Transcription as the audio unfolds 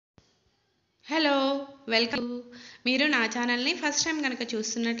Hello! Welcome. మీరు నా ఛానల్‌ని ఫస్ట్ టైం గనక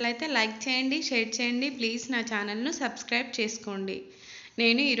చూస్తున్నట్లయితే లైక్ చేయండి, షేర్ చేయండి. ప్లీజ్ నా ఛానల్‌ను సబ్స్క్రైబ్ చేసుకోండి.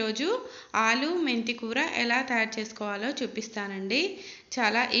 నేను ఈరోజు ఆలు మెంతి కూర ఎలా తయారు చేసుకోవాలో చూపిస్తానండి.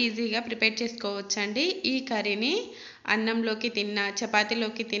 చాలా ఈజీగా ప్రిపేర్ చేసుకోవచ్చండి. ఈ కర్రీని అన్నంలోకి తిన్నా,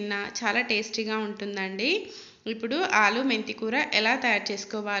 చపాతీలోకి తిన్నా చాలా టేస్టీగా ఉంటుందండి. ఇప్పుడు ఆలు మెంతి కూర ఎలా తయారు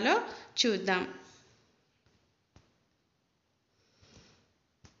చేసుకోవాలో చూద్దాం.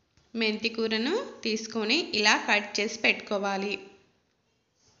 మెంతి కూరను తీసుకొని ఇలా కట్ చేసి పెట్టుకోవాలి.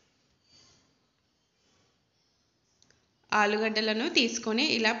 ఆలుగడ్డలను తీసుకొని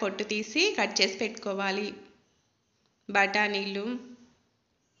ఇలా పొట్టు తీసి కట్ చేసి పెట్టుకోవాలి. బఠానీలు,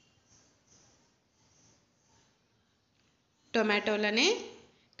 టొమాటోలని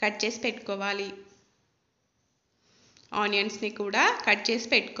కట్ చేసి పెట్టుకోవాలి. ఆనియన్స్ని కూడా కట్ చేసి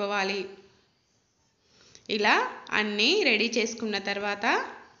పెట్టుకోవాలి. ఇలా అన్నీ రెడీ చేసుకున్న తర్వాత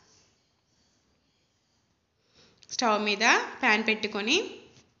స్టవ్ మీద ప్యాన్ పెట్టుకొని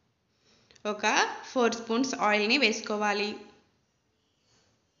ఒక 4 స్పూన్స్ ఆయిల్ని వేసుకోవాలి.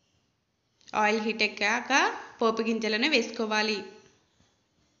 ఆయిల్ హీట్ ఎక్కాక పోపు గింజలను వేసుకోవాలి.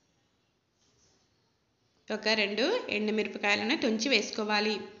 ఒక 2 ఎండుమిరపకాయలను తుంచి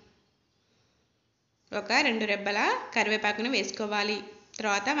వేసుకోవాలి. ఒక 2 రెబ్బల కరివేపాకును వేసుకోవాలి.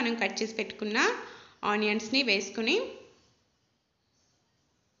 తర్వాత మనం కట్ చేసి పెట్టుకున్న ఆనియన్స్ని వేసుకొని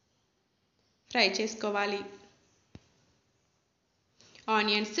ఫ్రై చేసుకోవాలి.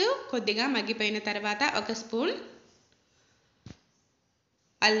 ఆనియన్స్ కొద్దిగా మగ్గిపోయిన తర్వాత ఒక స్పూన్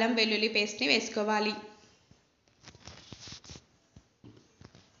అల్లం వెల్లుల్లి పేస్ట్ని వేసుకోవాలి.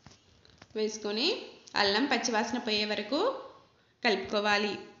 వేసుకొని అల్లం పచ్చివాసన పోయే వరకు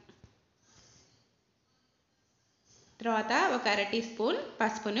కలుపుకోవాలి. తర్వాత ఒక 1/2 టీ స్పూన్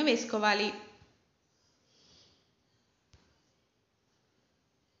పసుపును వేసుకోవాలి.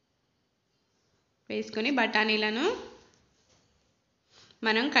 వేసుకొని బఠానీలను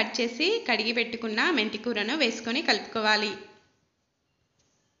మనం కట్ చేసి కడిగి పెట్టుకున్న మెంతి కూరను వేసుకొని కలుపుకోవాలి.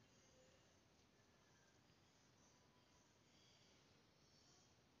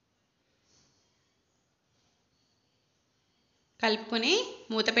 కలుపుకొని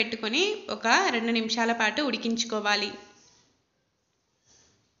మూత పెట్టుకొని ఒక 2 నిమిషాల పాటు ఉడికించుకోవాలి.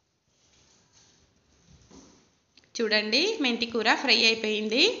 చూడండి, మెంతి కూర ఫ్రై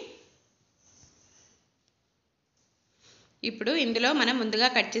అయిపోయింది. ఇప్పుడు ఇందులో మనం ముందుగా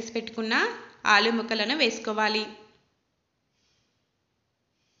కట్ చేసి పెట్టుకున్న ఆలు ముక్కలను వేసుకోవాలి.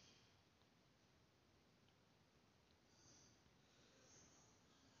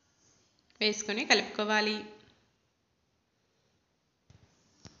 వేసుకొని కలుపుకోవాలి.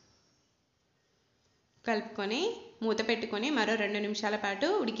 కలుపుకొని మూత పెట్టుకొని మరో 2 నిమిషాల పాటు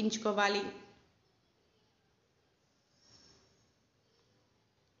ఉడికించుకోవాలి.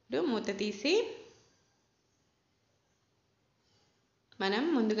 ఇప్పుడు మూత తీసి మనం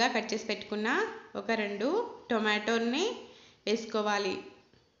ముందుగా కట్ చేసి పెట్టుకున్న ఒక 2 టొమాటోల్ని వేసుకోవాలి.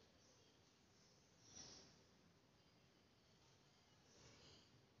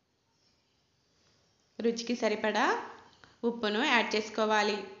 రుచికి సరిపడా ఉప్పును యాడ్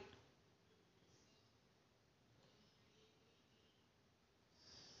చేసుకోవాలి.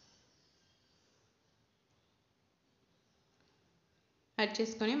 యాడ్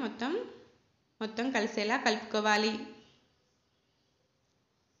చేసుకొని మొత్తం కలిసేలా కలుపుకోవాలి.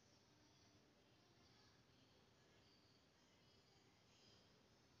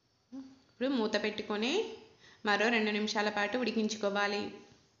 ఇప్పుడు మూత పెట్టుకొని మరో 2 నిమిషాల పాటు ఉడికించుకోవాలి.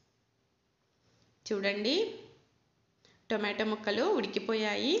 చూడండి, టొమాటో ముక్కలు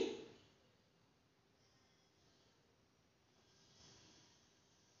ఉడికిపోయాయి.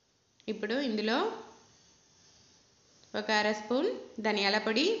 ఇప్పుడు ఇందులో ఒక 1/2 స్పూన్ ధనియాల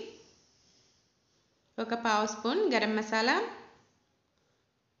పొడి, ఒక 1/2 స్పూన్ గరం మసాలా,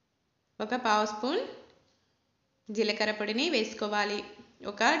 ఒక 1/2 స్పూన్ జీలకర్ర పొడిని వేసుకోవాలి.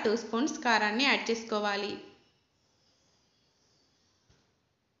 ఒక 2 స్పూన్స్ కారాన్ని యాడ్ చేసుకోవాలి.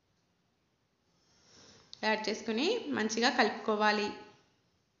 యాడ్ చేసుకొని మంచిగా కలుపుకోవాలి.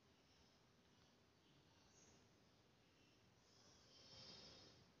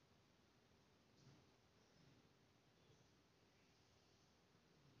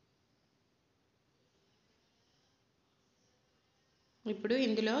 ఇప్పుడు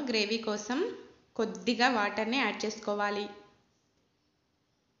ఇందులో గ్రేవీ కోసం కొద్దిగా వాటర్ని యాడ్ చేసుకోవాలి.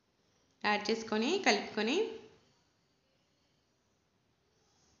 యాడ్ చేసుకొని కలుపుకొని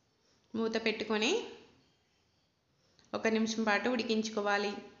మూత పెట్టుకొని 1 నిమిషం పాటు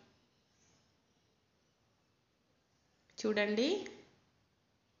ఉడికించుకోవాలి. చూడండి,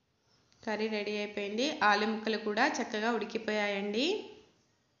 కర్రీ రెడీ అయిపోయింది. ఆలు ముక్కలు కూడా చక్కగా ఉడికిపోయాయండి.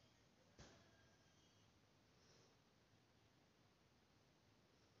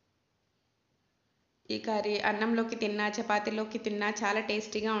 ఈ కర్రీ అన్నంలోకి తిన్నా చపాతీలోకి తిన్నా చాలా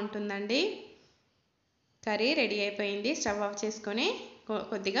టేస్టీగా ఉంటుందండి. కర్రీ రెడీ అయిపోయింది. స్టవ్ ఆఫ్ చేసుకొని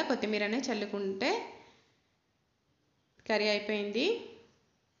కొద్దిగా కొత్తిమీరనే చల్లుకుంటే కర్రీ అయిపోయింది.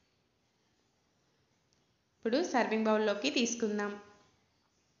 ఇప్పుడు సర్వింగ్ బౌల్లోకి తీసుకుందాం.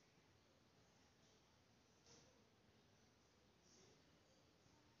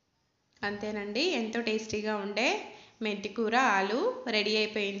 అంతేనండి, ఎంతో టేస్టీగా ఉండే మెంతి కూర ఆలు రెడీ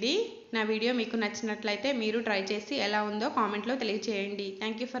అయిపోయింది. నా వీడియో మీకు నచ్చినట్లయితే మీరు ట్రై చేసి ఎలా ఉందో కామెంట్లో తెలియజేయండి.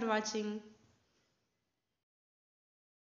 Thank you for watching.